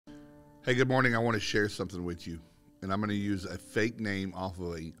Hey, good morning. I want to share something with you, and I'm going to use a fake name off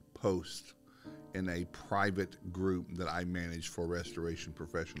of a post in a private group that I manage for restoration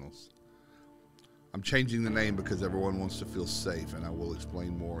professionals. I'm changing the name because everyone wants to feel safe, and I will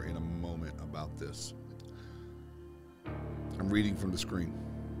explain more in a moment about this. I'm reading from the screen.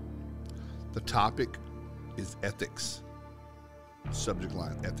 The topic is ethics. Subject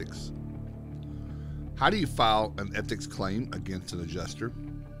line, ethics. How do you file an ethics claim against an adjuster?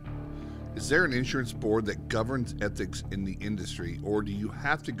 Is there an insurance board that governs ethics in the industry, or do you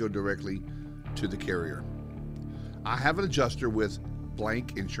have to go directly to the carrier? I have an adjuster with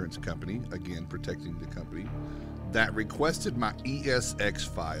blank insurance company, again protecting the company, that requested my ESX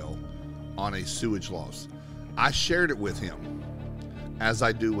file on a sewage loss. I shared it with him, as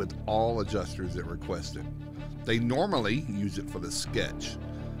I do with all adjusters that request it. They normally use it for the sketch,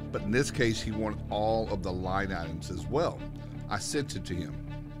 but in this case he wanted all of the line items as well. I sent it to him.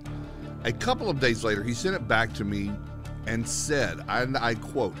 A couple of days later, he sent it back to me and said, and I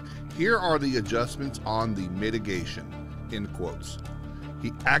quote, "Here are the adjustments on the mitigation," end quotes.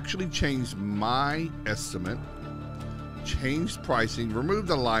 He actually changed my estimate, changed pricing, removed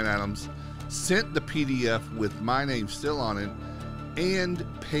the line items, sent the PDF with my name still on it, and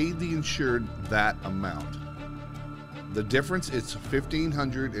paid the insured that amount. The difference is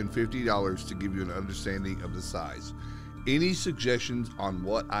 $1,550 to give you an understanding of the size. Any suggestions on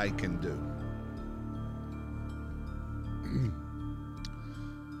what I can do?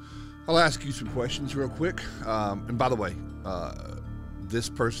 I'll ask you some questions real quick. And by the way, this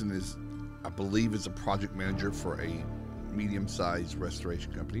person is, I believe, is a project manager for a medium-sized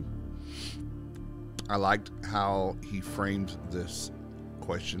restoration company. I liked how he framed this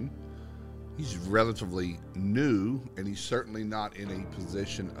question. He's relatively new, and he's certainly not in a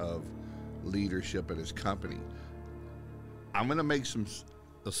position of leadership at his company. I'm going to make some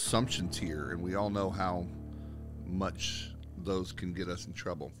assumptions here, and we all know how much those can get us in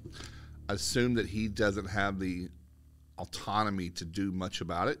trouble. Assume that he doesn't have the autonomy to do much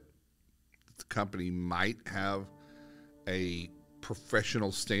about it. The company might have a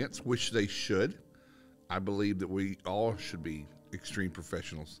professional stance, which they should. I believe that we all should be extreme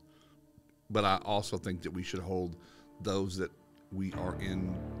professionals. But I also think that we should hold those that we are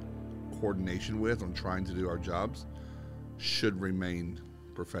in coordination with on trying to do our jobs should remain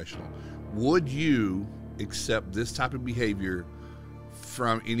professional. Would you accept this type of behavior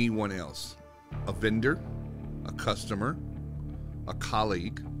from anyone else? A vendor, a customer, a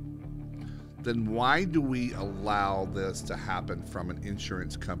colleague? Then why do we allow this to happen from an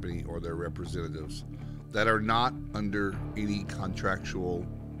insurance company or their representatives that are not under any contractual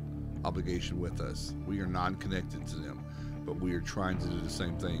obligation with us? We are non-connected to them, but we are trying to do the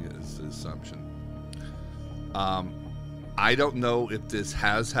same thing as the assumption. I don't know if this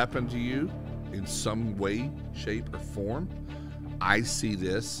has happened to you in some way, shape, or form. I see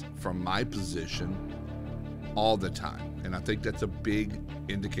this from my position all the time, and I think that's a big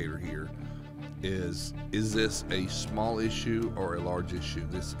indicator here. Is this a small issue or a large issue?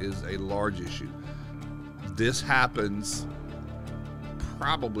 This is a large issue. This happens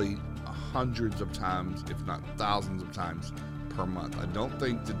probably hundreds of times, if not thousands of times per month. I don't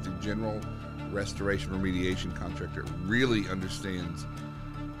think that the general restoration remediation contractor really understands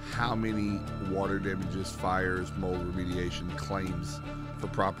how many water damages, fires, mold remediation claims for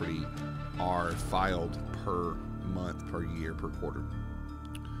property are filed per month, per year, per quarter.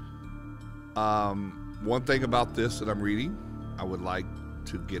 One thing about this that I'm reading, I would like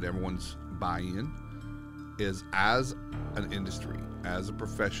to get everyone's buy-in, is as an industry, as a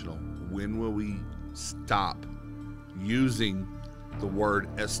professional, when will we stop using the word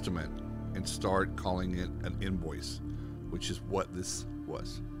estimate and start calling it an invoice, which is what this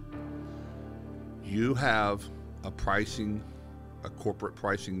was? You have a pricing, a corporate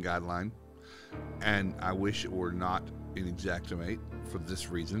pricing guideline, and I wish it were not in Xactimate for this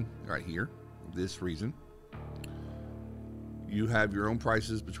reason right here, this reason. You have your own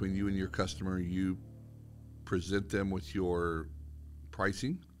prices between you and your customer. You present them with your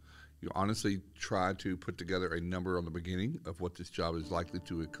pricing. You honestly try to put together a number on the beginning of what this job is likely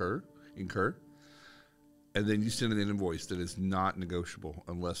to incur, and then you send an invoice that is not negotiable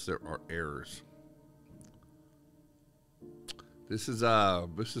unless there are errors. This is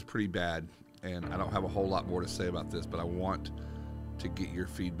pretty bad, and I don't have a whole lot more to say about this, but I want to get your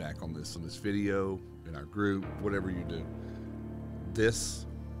feedback on this video, in our group, whatever you do. This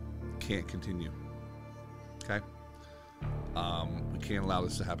can't continue. Okay? We can't allow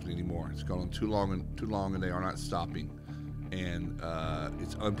this to happen anymore. It's gone on too long, and they are not stopping. And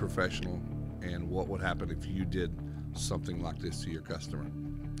it's unprofessional. And what would happen if you did something like this to your customer?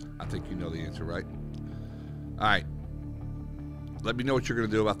 I think you know the answer, right? All right. Let me know what you're going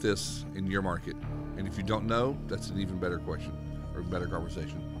to do about this in your market. And if you don't know, that's an even better question or better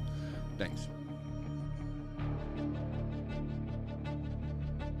conversation. Thanks.